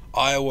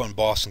 Iowa and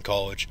Boston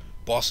College.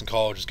 Boston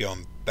College is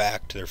going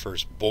back to their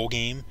first bowl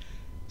game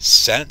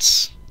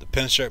since the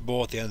Pinstripe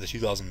Bowl at the end of the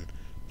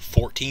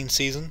 2014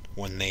 season,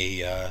 when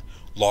they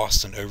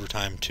lost in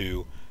overtime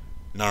to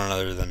none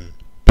other than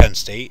Penn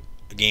State,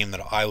 a game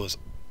that I was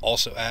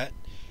also at.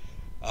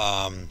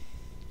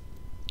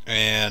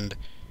 And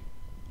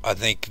I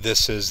think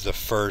this is the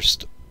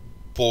first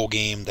bowl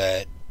game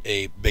that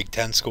a Big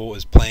Ten school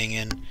is playing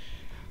in.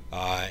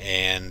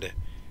 And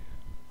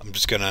I'm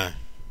just going to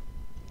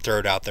throw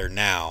it out there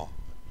now.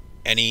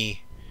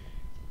 Any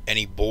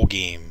bowl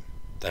game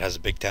that has a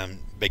Big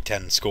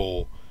Ten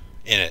school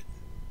in it,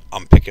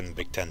 I'm picking the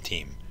Big Ten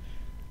team.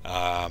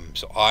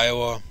 So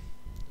Iowa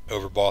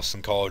over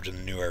Boston College in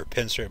the New Era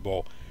Penn State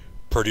Bowl.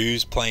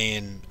 Purdue's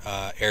playing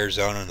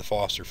Arizona in the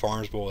Foster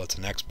Farms Bowl. That's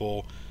the next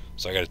bowl.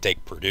 So I got to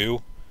take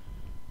Purdue.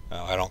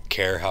 I don't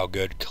care how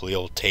good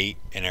Khalil Tate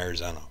and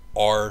Arizona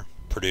are.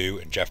 Purdue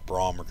and Jeff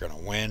Brom are going to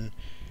win.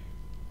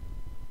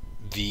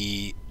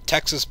 The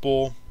Texas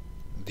Bowl,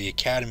 the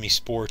Academy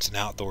Sports and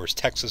Outdoors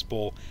Texas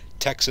Bowl,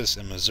 Texas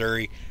and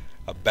Missouri,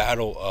 a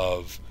battle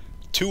of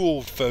two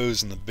old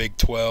foes in the Big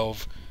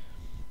 12.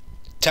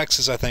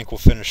 Texas, I think, will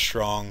finish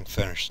strong,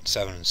 finish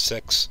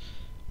 7-6.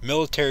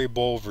 Military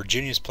Bowl,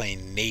 Virginia's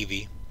playing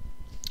Navy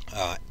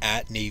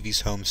at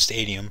Navy's home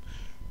stadium.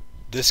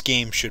 This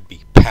game should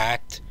be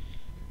packed.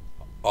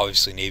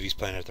 Obviously, Navy's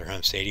playing at their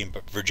home stadium,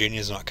 but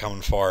Virginia's not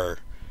coming far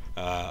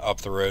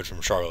up the road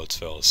from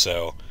Charlottesville.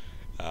 So,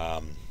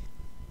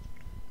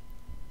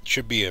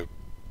 should be a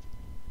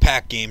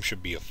packed game,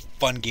 should be a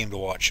fun game to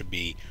watch, should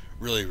be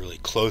really, really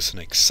close and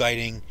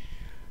exciting.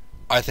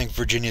 I think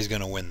Virginia's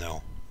going to win,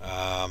 though.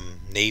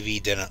 Navy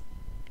didn't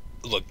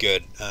look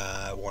good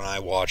when I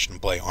watched them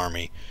play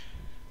Army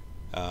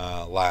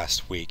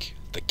last week.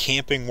 The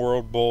Camping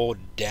World Bowl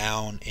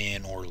down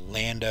in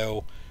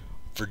Orlando.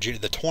 Virginia,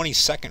 the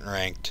 22nd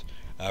ranked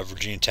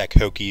Virginia Tech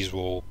Hokies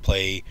will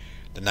play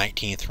the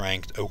 19th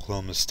ranked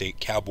Oklahoma State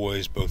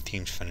Cowboys. Both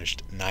teams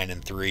finished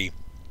 9-3.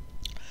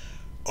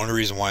 Only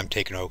reason why I'm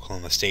taking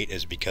Oklahoma State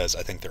is because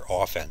I think their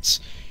offense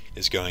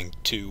is going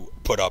to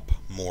put up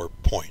more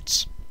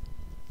points.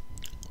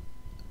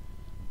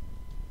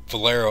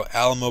 Valero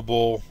Alamo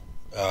Bowl,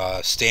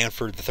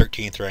 Stanford, the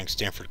 13th ranked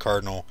Stanford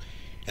Cardinal,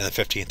 and the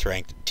 15th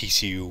ranked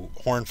TCU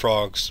Horned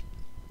Frogs.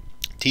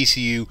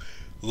 TCU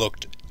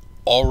looked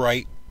all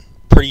right,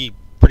 pretty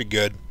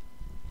good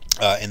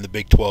in the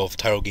Big 12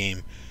 title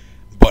game,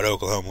 but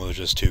Oklahoma was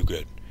just too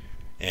good,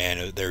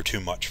 and they were too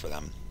much for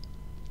them.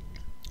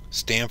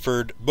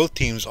 Stanford, both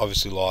teams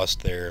obviously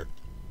lost their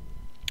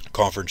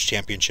conference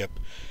championship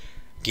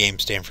game.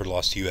 Stanford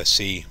lost to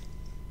USC,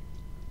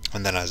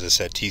 and then, as I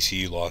said,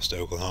 TCU lost to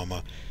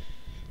Oklahoma.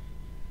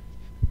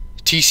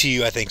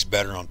 TCU, I think, is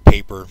better on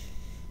paper,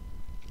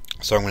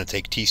 so I'm going to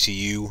take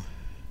TCU.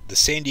 The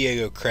San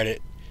Diego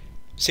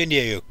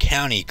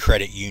County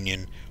Credit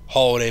Union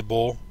Holiday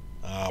Bowl,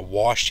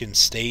 Washington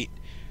State,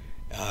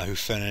 who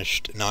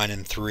finished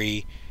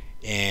 9-3,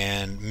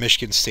 and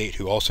Michigan State,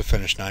 who also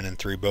finished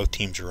 9-3. Both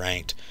teams are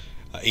ranked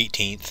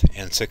 18th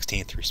and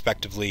 16th,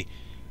 respectively.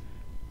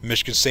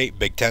 Michigan State,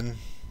 Big Ten,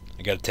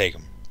 I got to take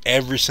them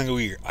every single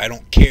year. I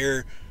don't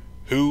care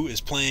who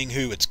is playing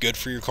who. It's good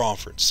for your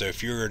conference. So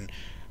if you're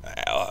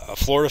a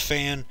Florida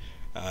fan,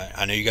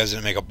 I know you guys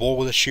didn't make a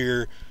bowl this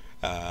year,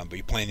 but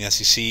you play in the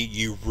SEC,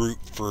 you root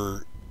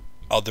for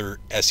other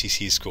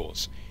SEC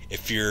schools.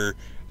 If you're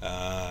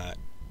a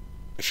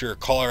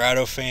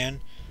Colorado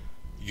fan,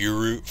 you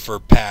root for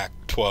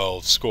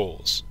Pac-12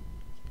 schools.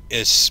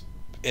 It's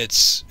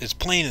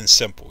plain and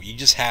simple. You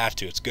just have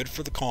to. It's good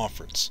for the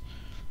conference.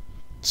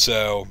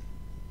 So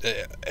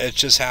it's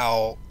just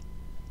how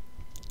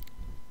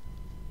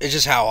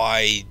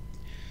I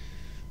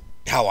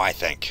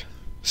think.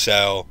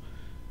 So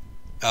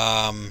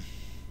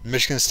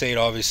Michigan State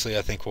obviously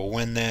I think will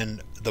win.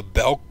 Then the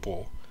Belk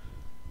Bowl,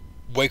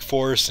 Wake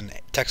Forest and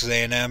Texas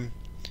A&M.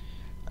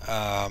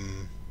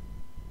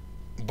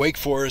 Wake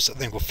Forest I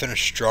think will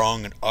finish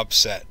strong and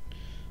upset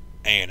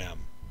A&M.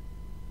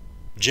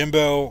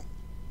 Jimbo,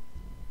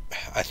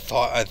 I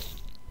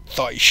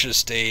thought you should have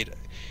stayed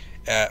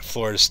at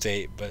Florida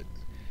State, but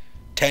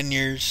 10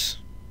 years,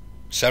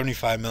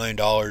 $75 million,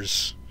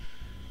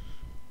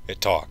 it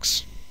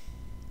talks.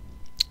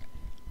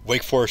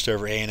 Wake Forest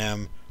over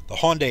A&M. The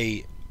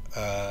Hyundai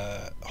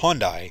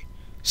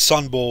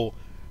Sun Bowl,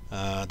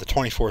 the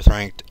 24th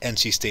ranked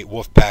NC State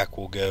Wolfpack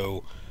will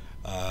go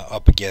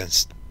up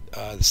against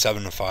the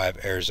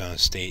 7-5 Arizona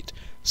State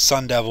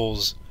Sun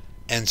Devils.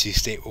 NC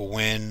State will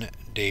win.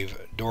 Dave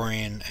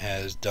Dorian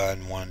has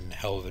done one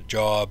hell of a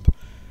job.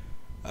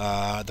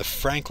 The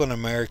Franklin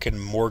American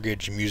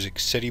Mortgage Music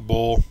City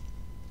Bowl,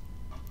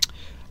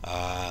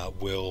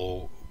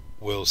 we'll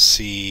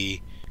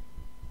see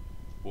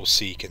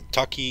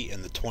Kentucky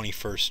and the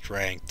 21st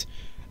ranked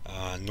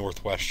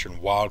Northwestern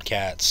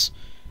Wildcats.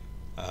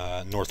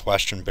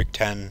 Northwestern Big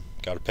Ten,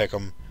 got to pick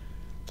them.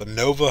 The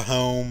Nova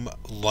Home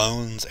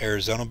Loans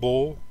Arizona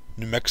Bowl,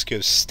 New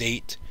Mexico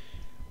State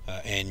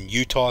and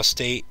Utah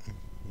State.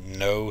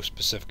 No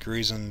specific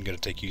reason. Going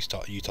to take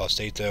Utah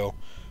State though.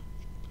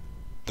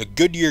 The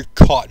Goodyear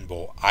Cotton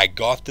Bowl. I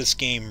got this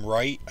game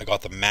right. I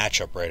got the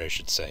matchup right, I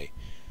should say.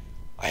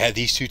 I had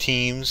these two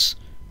teams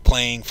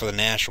playing for the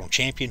national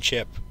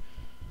championship.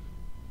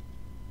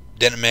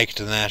 Didn't make it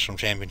to the national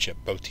championship.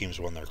 Both teams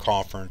won their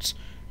conference.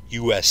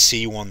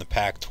 USC won the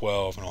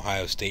Pac-12 and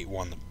Ohio State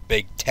won the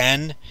Big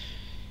Ten.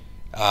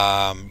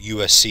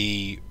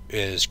 USC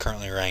is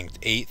currently ranked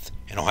 8th,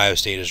 and Ohio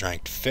State is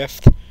ranked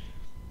 5th.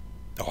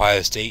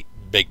 Ohio State,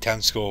 Big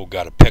Ten school,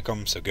 got to pick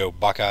them, so go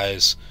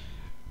Buckeyes.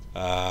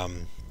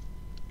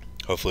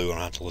 Hopefully we don't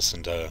have to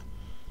listen to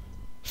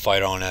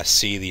Fight on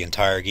SC the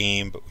entire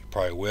game, but we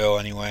probably will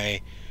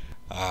anyway.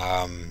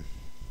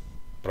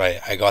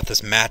 But I got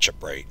this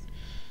matchup right,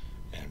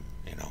 and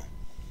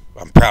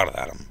I'm proud of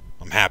that.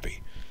 I'm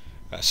happy.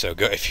 So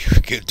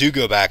if you do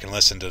go back and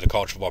listen to the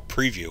college football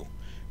preview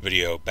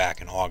video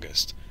back in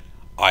August,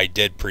 I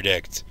did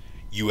predict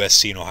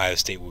USC and Ohio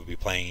State would be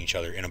playing each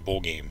other in a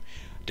bowl game.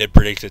 Did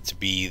predict it to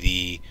be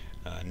the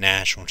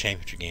national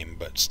championship game,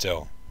 but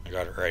still, I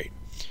got it right.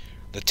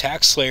 The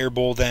Tax Slayer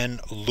Bowl then,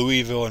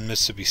 Louisville and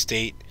Mississippi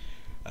State,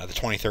 the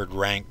 23rd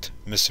ranked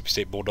Mississippi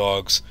State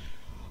Bulldogs.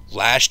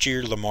 Last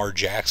year, Lamar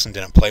Jackson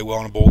didn't play well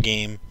in a bowl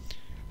game.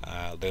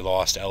 They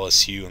lost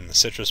LSU in the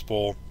Citrus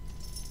Bowl.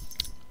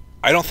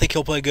 I don't think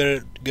he'll play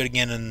good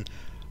again in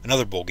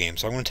another bowl game,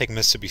 so I'm going to take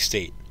Mississippi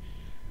State.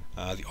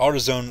 The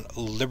AutoZone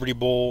Liberty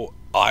Bowl,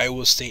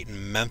 Iowa State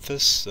and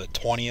Memphis, the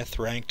 20th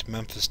ranked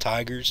Memphis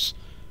Tigers.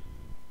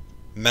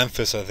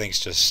 Memphis, I think, is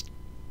just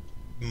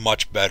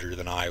much better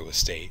than Iowa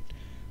State.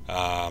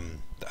 I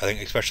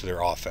think especially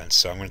their offense.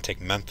 So I'm going to take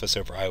Memphis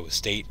over Iowa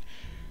State.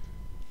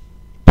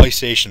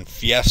 PlayStation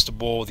Fiesta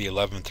Bowl, the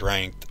 11th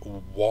ranked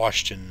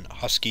Washington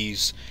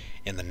Huskies,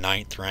 and the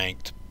 9th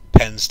ranked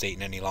Penn State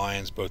and Nittany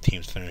Lions. Both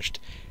teams finished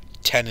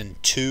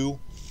 10-2.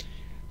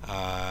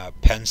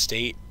 Penn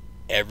State,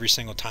 every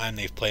single time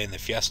they've played in the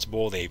Fiesta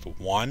Bowl, they've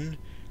won.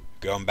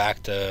 Going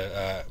back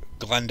to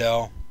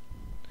Glendale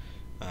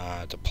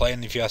to play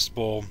in the Fiesta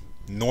Bowl.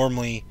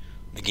 Normally,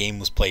 the game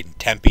was played in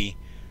Tempe.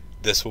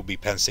 This will be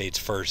Penn State's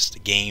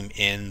first game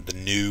in the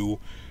new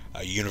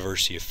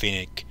University of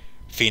Phoenix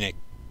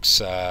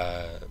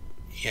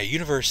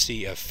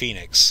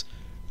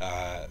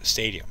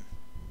Stadium.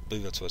 I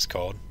believe that's what it's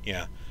called.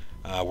 Yeah,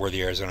 where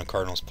the Arizona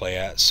Cardinals play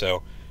at.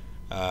 So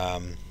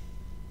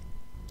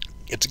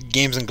it's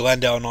games in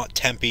Glendale, not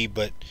Tempe,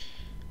 but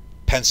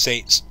Penn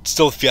State's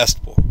still a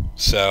Fiesta Bowl.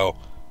 So,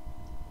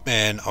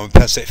 and I'm a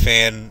Penn State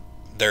fan.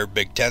 They're a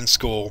Big Ten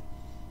school.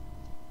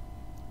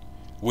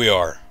 We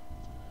are.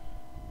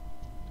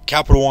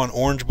 Capital One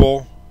Orange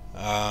Bowl,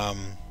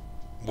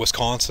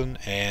 Wisconsin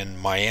and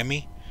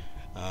Miami.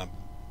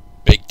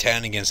 Big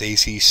Ten against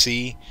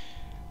ACC.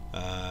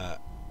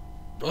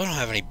 Really don't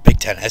have any Big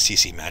Ten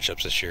SEC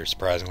matchups this year,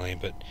 surprisingly,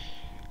 but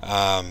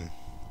and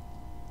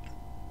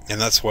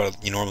that's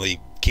what you normally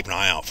keep an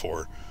eye out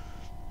for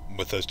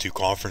with those two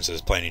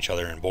conferences playing each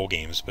other in bowl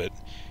games. But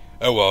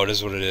oh well, it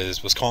is what it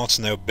is.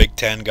 Wisconsin, though, Big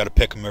Ten, got to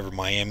pick them over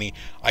Miami.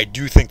 I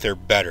do think they're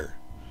better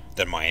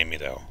than Miami,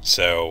 though,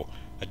 so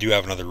I do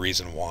have another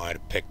reason why to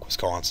pick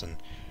Wisconsin.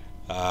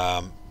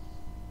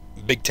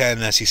 Big Ten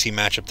and SEC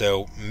matchup,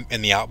 though,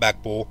 in the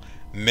Outback Bowl,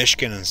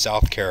 Michigan and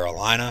South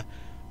Carolina.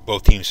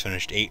 Both teams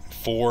finished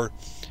 8-4.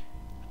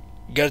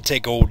 Got to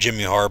take old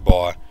Jimmy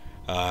Harbaugh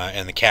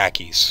and the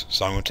Khakis,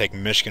 so I'm going to take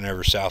Michigan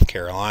over South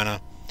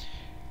Carolina.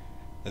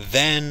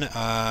 Then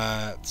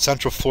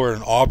Central Florida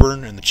and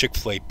Auburn in the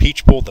Chick-fil-A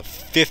Peach Bowl, the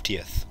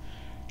 50th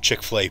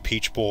Chick-fil-A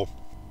Peach Bowl.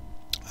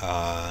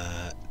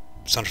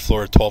 Central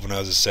Florida 12-0,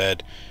 as I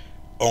said.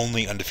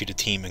 Only undefeated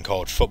team in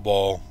college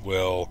football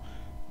will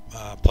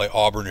play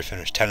Auburn, who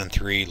finished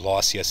 10-3,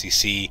 lost the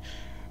SEC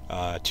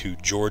to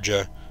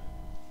Georgia.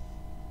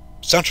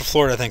 Central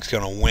Florida, I think, is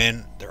going to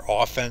win. Their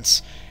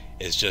offense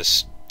is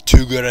just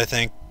too good, I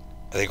think.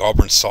 I think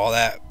Auburn saw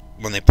that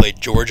when they played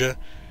Georgia.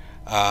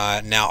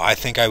 Now, I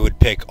think I would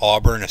pick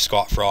Auburn if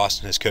Scott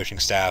Frost and his coaching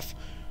staff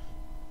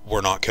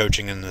were not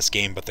coaching in this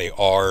game, but they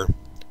are.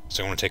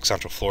 So I'm going to take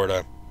Central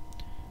Florida.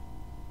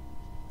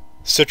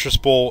 Citrus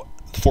Bowl,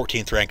 the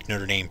 14th ranked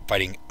Notre Dame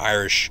fighting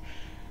Irish,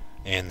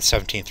 and the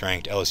 17th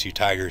ranked LSU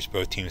Tigers.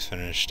 Both teams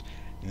finished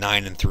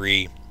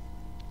 9-3.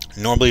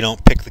 Normally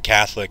don't pick the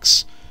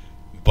Catholics,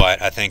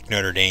 but I think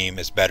Notre Dame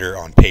is better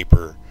on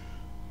paper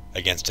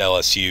against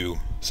LSU,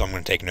 so I'm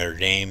going to take Notre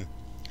Dame.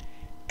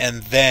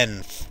 And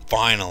then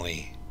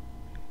finally,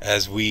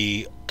 as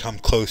we come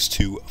close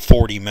to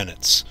 40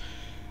 minutes,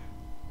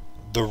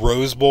 the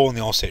Rose Bowl and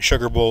the All-State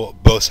Sugar Bowl,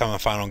 both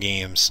semifinal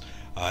games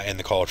in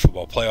the college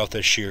football playoff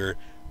this year.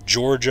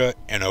 Georgia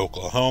and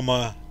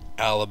Oklahoma,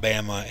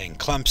 Alabama and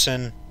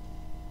Clemson.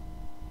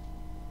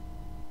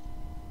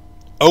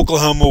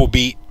 Oklahoma will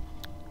beat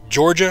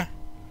Georgia.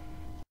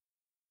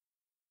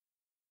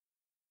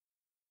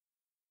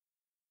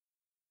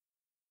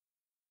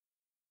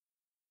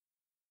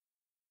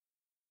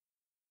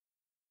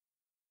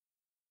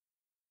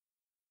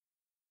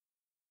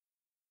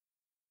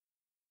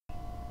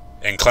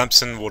 And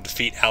Clemson will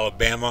defeat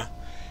Alabama.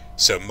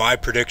 So my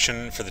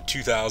prediction for the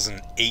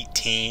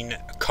 2018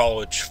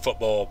 College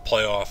Football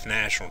Playoff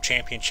National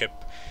Championship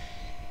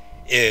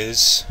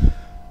is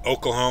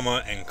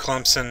Oklahoma and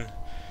Clemson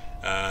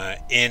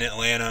in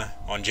Atlanta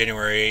on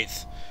January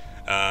 8th.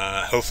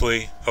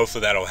 Hopefully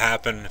that'll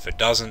happen. If it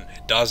doesn't,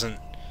 it doesn't.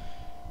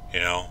 You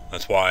know,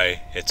 that's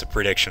why it's a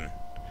prediction.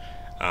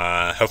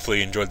 Hopefully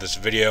you enjoyed this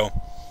video.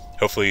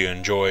 Hopefully you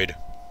enjoyed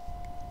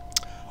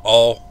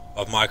all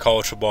of my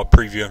college football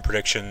preview and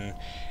prediction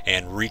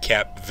and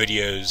recap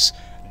videos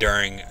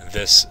during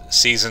this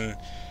season.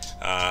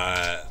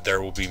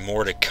 There will be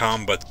more to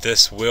come, but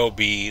this will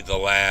be the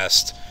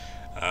last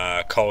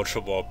college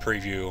football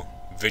preview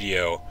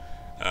video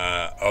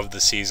of the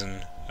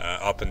season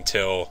up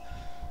until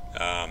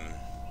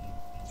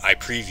I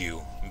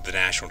preview the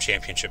national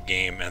championship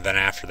game. And then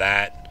after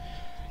that,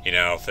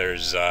 if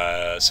there's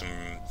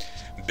some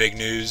big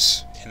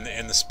news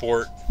in the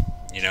sport,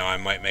 I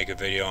might make a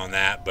video on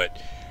that, but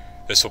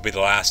this will be the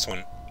last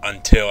one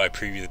until I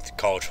preview the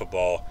college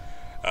football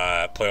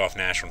playoff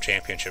national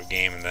championship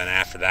game, and then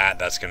after that,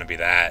 that's going to be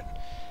that.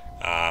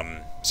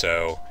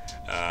 So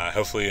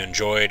hopefully you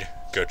enjoyed.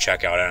 Go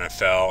check out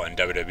NFL and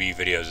WWE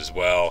videos as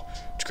well.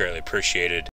 It's greatly appreciated.